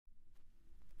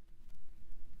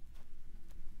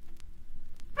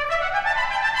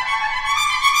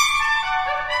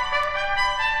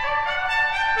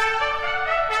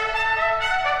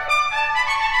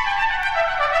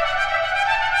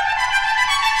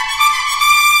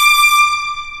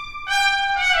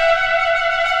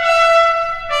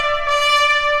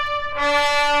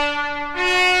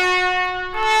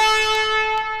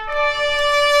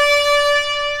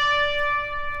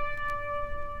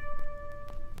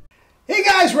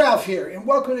guys, Ralph here, and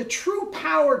welcome to True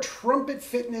Power Trumpet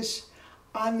Fitness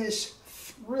on this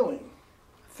thrilling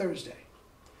Thursday.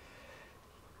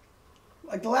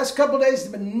 Like the last couple of days,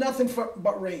 there's been nothing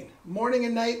but rain, morning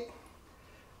and night.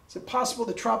 Is it possible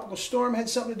the tropical storm had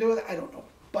something to do with it? I don't know.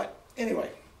 But anyway,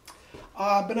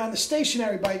 I've been on the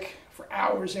stationary bike for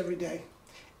hours every day,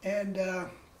 and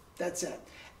that's it.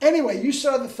 Anyway, you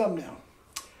saw the thumbnail.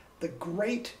 The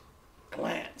great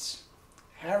Glantz,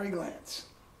 Harry Glantz.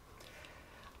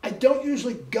 I don't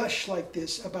usually gush like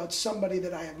this about somebody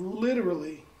that I have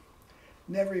literally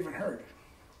never even heard.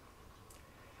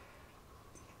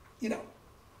 You know,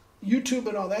 YouTube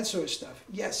and all that sort of stuff.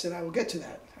 Yes, and I will get to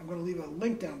that. I'm going to leave a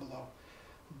link down below.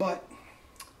 But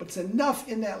it's enough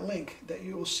in that link that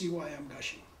you will see why I'm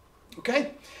gushing.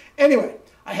 Okay? Anyway,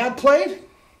 I have played.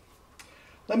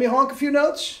 Let me honk a few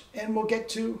notes, and we'll get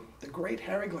to the great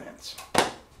Harry Glantz.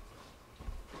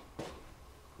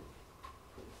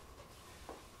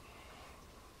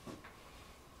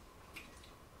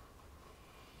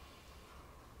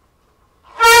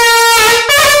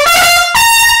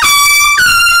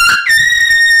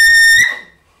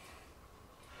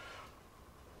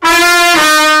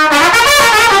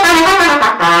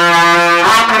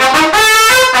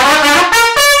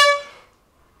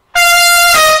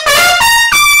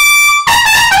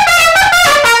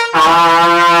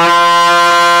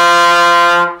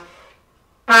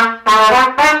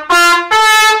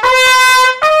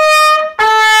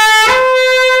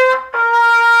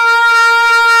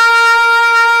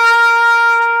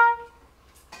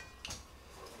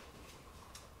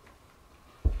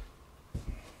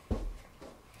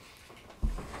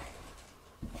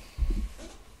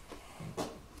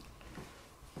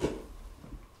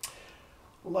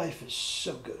 Life is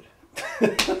so good.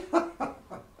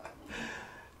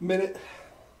 Minute.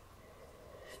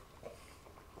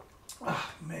 Ah,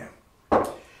 man.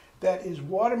 That is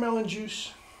watermelon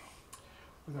juice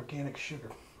with organic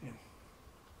sugar in.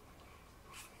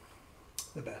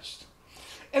 The best.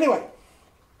 Anyway,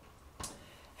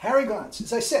 Harry Glantz.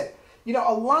 As I said, you know,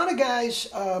 a lot of guys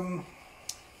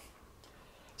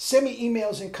send me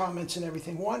emails and comments and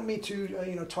everything, want me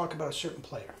to, talk about a certain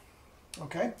player.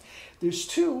 Okay, there's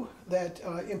two that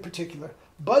in particular,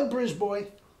 Bud Brisbois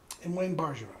and Wayne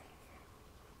Bergeron.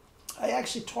 I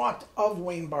actually talked of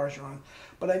Wayne Bergeron,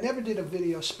 but I never did a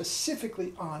video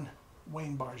specifically on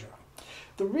Wayne Bergeron.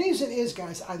 The reason is,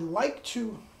 guys, I like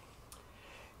to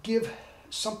give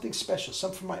something special,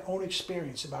 something from my own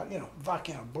experience about,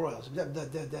 Vaquiano, broils,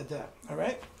 all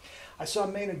right? I saw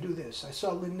Maynard do this. I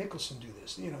saw Lynn Nicholson do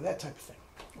this, that type of thing,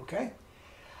 okay?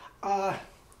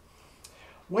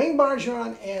 Wayne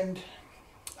Bergeron and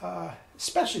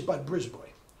especially Bud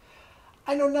Brisbois,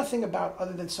 I know nothing about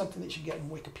other than something that you get in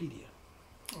Wikipedia.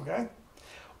 Okay?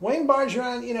 Wayne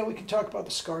Bergeron, we can talk about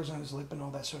the scars on his lip and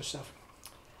all that sort of stuff.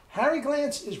 Harry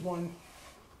Glantz is one.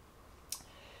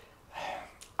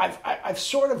 I've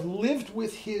sort of lived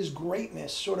with his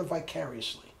greatness sort of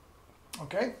vicariously.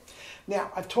 Okay?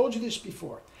 Now, I've told you this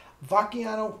before.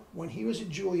 Vaquiano, when he was at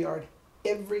Juilliard,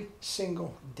 every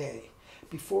single day,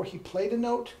 before he played a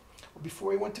note, or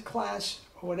before he went to class,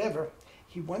 or whatever,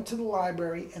 he went to the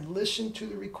library and listened to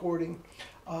the recording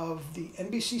of the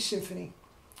NBC Symphony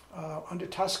under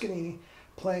Toscanini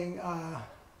playing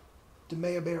De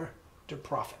Meyerbeer Der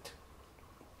Prophet.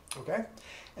 Okay?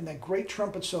 And that great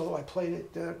trumpet solo, I played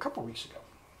it a couple weeks ago.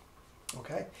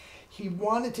 Okay? He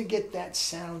wanted to get that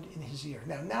sound in his ear.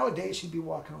 Now, nowadays, he'd be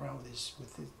walking around with his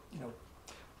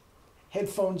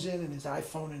headphones in and his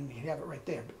iPhone, and he'd have it right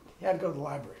there. But he had to go to the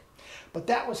library. But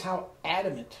that was how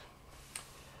adamant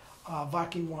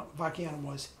Vaquiano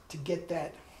was to get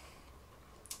that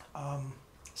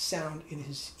sound in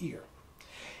his ear.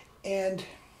 And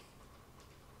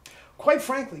quite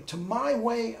frankly, to my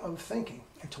way of thinking,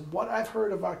 and to what I've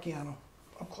heard of Vaquiano,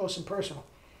 up close and personal,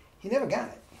 he never got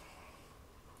it.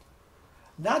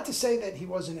 Not to say that he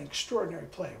wasn't an extraordinary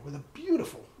player with a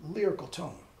beautiful lyrical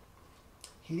tone.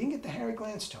 He didn't get the Harry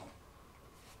Glantz tone.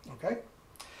 Okay?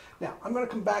 Now, I'm going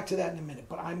to come back to that in a minute,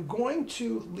 but I'm going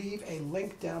to leave a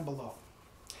link down below.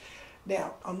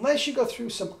 Now, unless you go through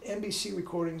some NBC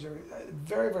recordings, are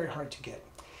very, very hard to get.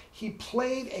 He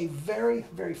played a very,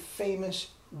 very famous,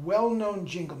 well-known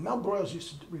jingle. Mel Broyles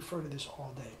used to refer to this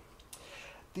all day.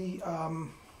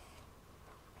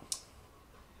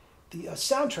 The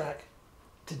soundtrack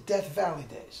to Death Valley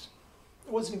Days.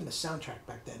 It wasn't even the soundtrack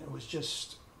back then. It was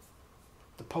just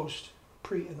the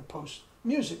pre and the post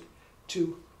music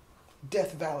to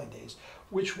Death Valley Days,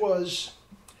 which was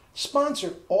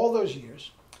sponsored all those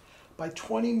years by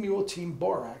 20 Mule Team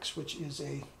Borax, which is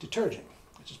a detergent,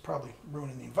 which is probably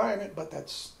ruining the environment, but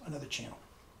that's another channel.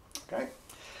 Okay?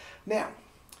 Now,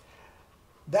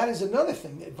 that is another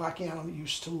thing that Vacchiano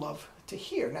used to love to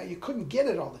hear. Now, you couldn't get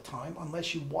it all the time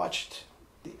unless you watched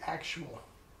the actual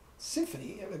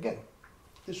symphony. Again,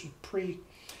 this was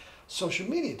pre-social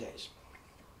media days.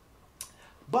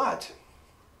 But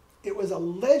it was a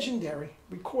legendary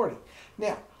recording.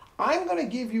 Now, I'm going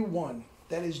to give you one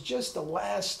that is just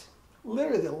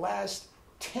literally the last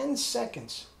 10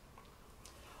 seconds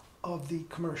of the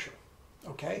commercial.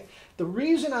 Okay? The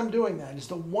reason I'm doing that is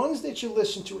the ones that you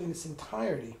listen to in its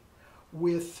entirety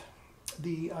with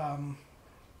the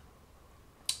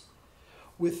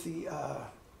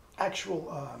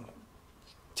actual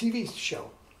TV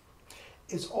show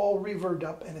is all reverbed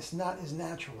up and it's not as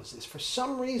natural as this. For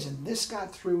some reason, this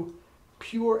got through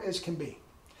pure as can be.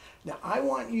 Now, I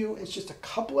want you, it's just a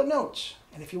couple of notes,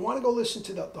 and if you want to go listen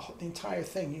to the entire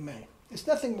thing, you may. It's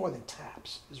nothing more than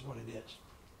taps is what it is,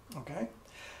 okay?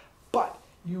 But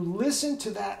you listen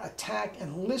to that attack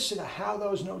and listen to how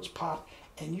those notes pop,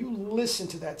 and you listen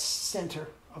to that center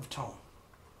of tone.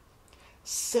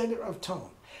 Center of tone.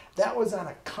 That was on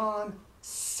a Con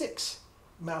 6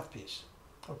 mouthpiece,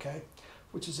 okay?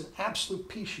 Which is an absolute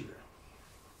pea shooter,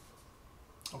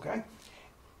 okay?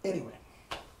 Anyway,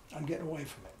 I'm getting away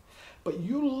from it. But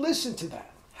you listen to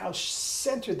that, how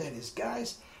centered that is.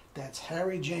 Guys, that's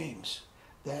Harry James.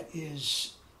 That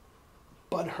is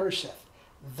Bud Herseth.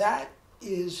 That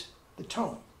is the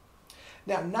tone.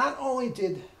 Now, not only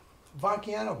did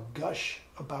Vacchiano gush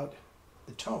about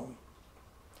the tone,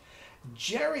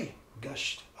 Jerry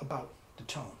gushed about the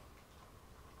tone.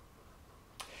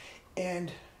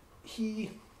 And he,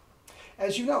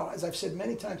 as you know, as I've said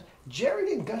many times, Jerry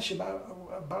didn't gush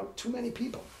about too many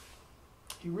people.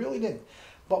 He really didn't.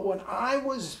 But when I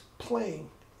was playing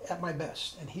at my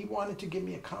best and he wanted to give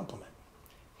me a compliment,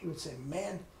 he would say,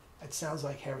 man, that sounds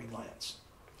like Harry Glantz.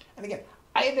 And again,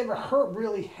 I had never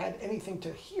had anything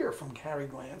to hear from Harry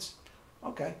Glantz.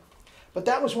 Okay. But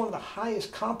that was one of the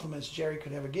highest compliments Jerry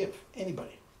could ever give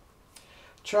anybody.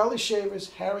 Charlie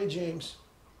Shavers, Harry James,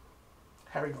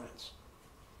 Harry Glantz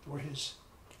were his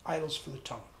idols for the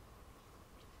tone.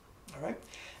 All right?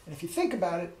 And if you think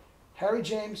about it, Harry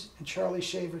James and Charlie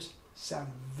Shavers sound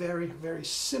very, very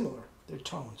similar, their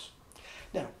tones.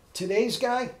 Now, today's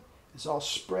guy is all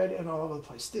spread and all over the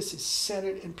place. This is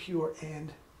centered and pure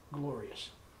and glorious.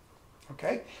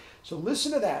 Okay? So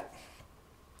listen to that.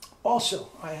 Also,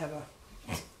 I have a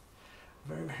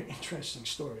very, very interesting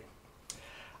story.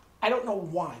 I don't know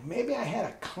why. Maybe I had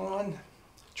a Con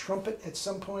trumpet at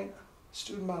some point,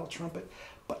 student model trumpet,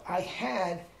 but I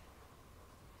had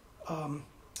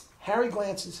Harry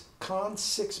Glantz's Con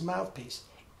 6 mouthpiece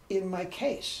in my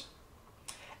case.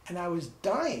 And I was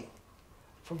dying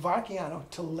for Vacchiano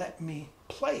to let me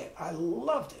play it. I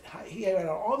loved it. He had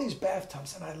all these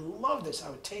bathtubs, and I loved this. I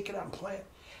would take it out and play it.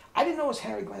 I didn't know it was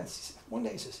Harry Glantz. One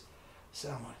day he says,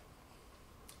 Salmon,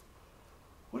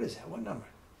 what is that? What number?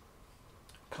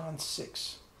 Con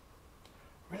 6.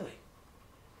 Really?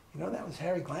 You know that was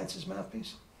Harry Glantz's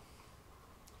mouthpiece?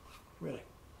 Really?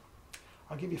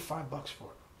 I'll give you $5 for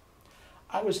it.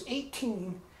 I was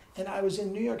 18 and I was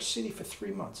in New York City for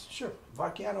 3 months. Sure,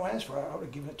 Vacchiano asked for it. I would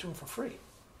have given it to him for free.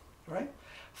 Right?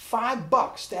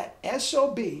 $5. That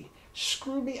SOB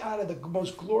screwed me out of the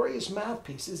most glorious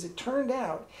mouthpiece. As it turned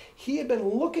out, he had been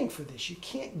looking for this. You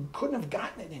couldn't have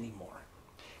gotten it anymore.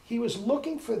 He was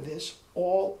looking for this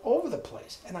all over the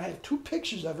place. And I have 2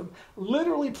 pictures of him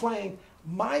literally playing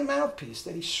my mouthpiece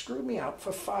that he screwed me out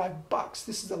for $5.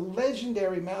 This is a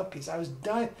legendary mouthpiece. I was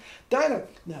dying. No,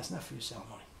 it's not for you, Salmon.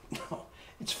 No,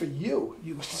 it's for you,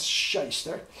 you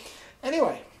shyster.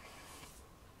 Anyway,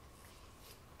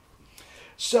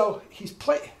 so he's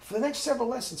playing, for the next several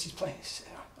lessons, he's playing. He said,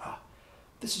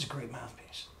 this is a great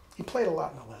mouthpiece. He played a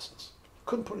lot in the lessons.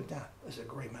 Couldn't put it down. This is a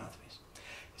great mouthpiece.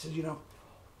 He said, you know,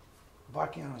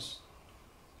 Vacchiano's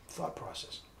thought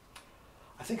process.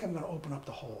 I think I'm going to open up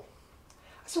the hole.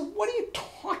 I said, what are you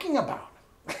talking about?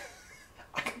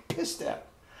 I got pissed at him.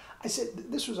 I said,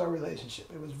 this was our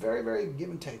relationship. It was very, very give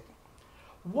and take.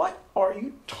 What are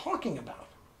you talking about?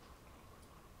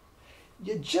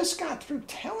 You just got through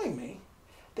telling me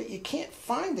that you can't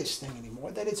find this thing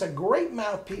anymore, that it's a great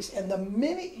mouthpiece, and the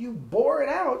minute you bore it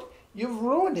out, you've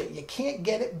ruined it. You can't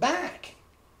get it back.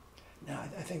 Now,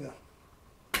 I think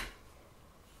that...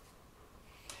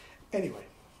 Anyway,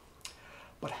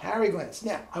 but Harry Glantz.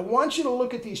 Now, I want you to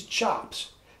look at these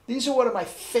chops. These are one of my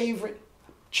favorite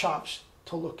chops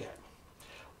to look at.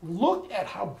 Look at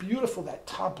how beautiful that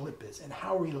top lip is and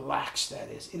how relaxed that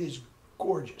is. It is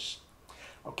gorgeous.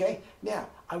 Okay? Now,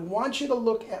 I want you to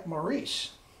look at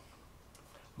Maurice,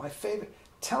 my favorite.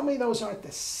 Tell me those aren't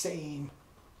the same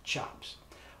chops.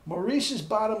 Maurice's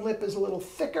bottom lip is a little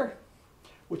thicker,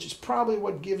 which is probably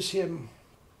what gives him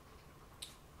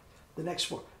the next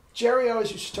four. Jerry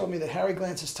always used to tell me that Harry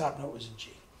Glantz's top note was a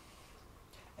G.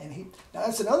 And now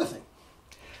that's another thing.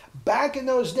 Back in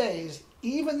those days,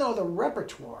 even though the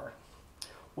repertoire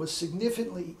was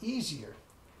significantly easier,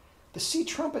 the C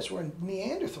trumpets were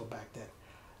Neanderthal back then.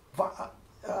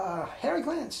 Harry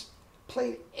Glantz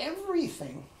played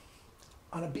everything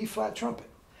on a B-flat trumpet.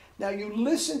 Now you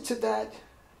listen to that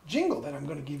jingle that I'm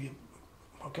going to give you,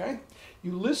 okay?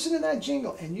 You listen to that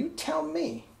jingle and you tell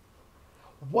me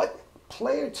what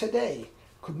player today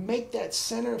could make that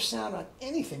center of sound on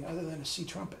anything other than a C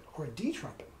trumpet or a D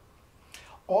trumpet.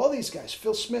 All these guys,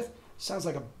 Phil Smith sounds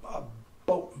like a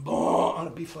boat on a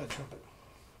B-flat trumpet.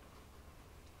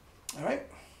 All right?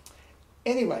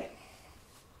 Anyway,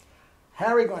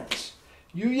 Harry Glantz.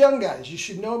 You young guys, you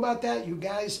should know about that. You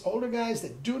guys, older guys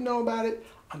that do know about it,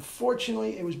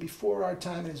 unfortunately, it was before our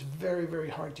time, and it's very, very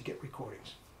hard to get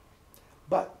recordings.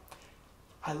 But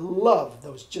I love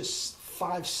those just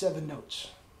 5-7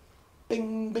 notes.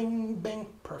 Bing, bing, bing.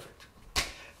 Perfect.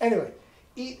 Anyway,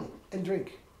 eat and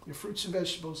drink your fruits and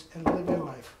vegetables and live your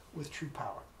life with true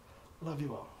power. Love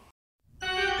you all.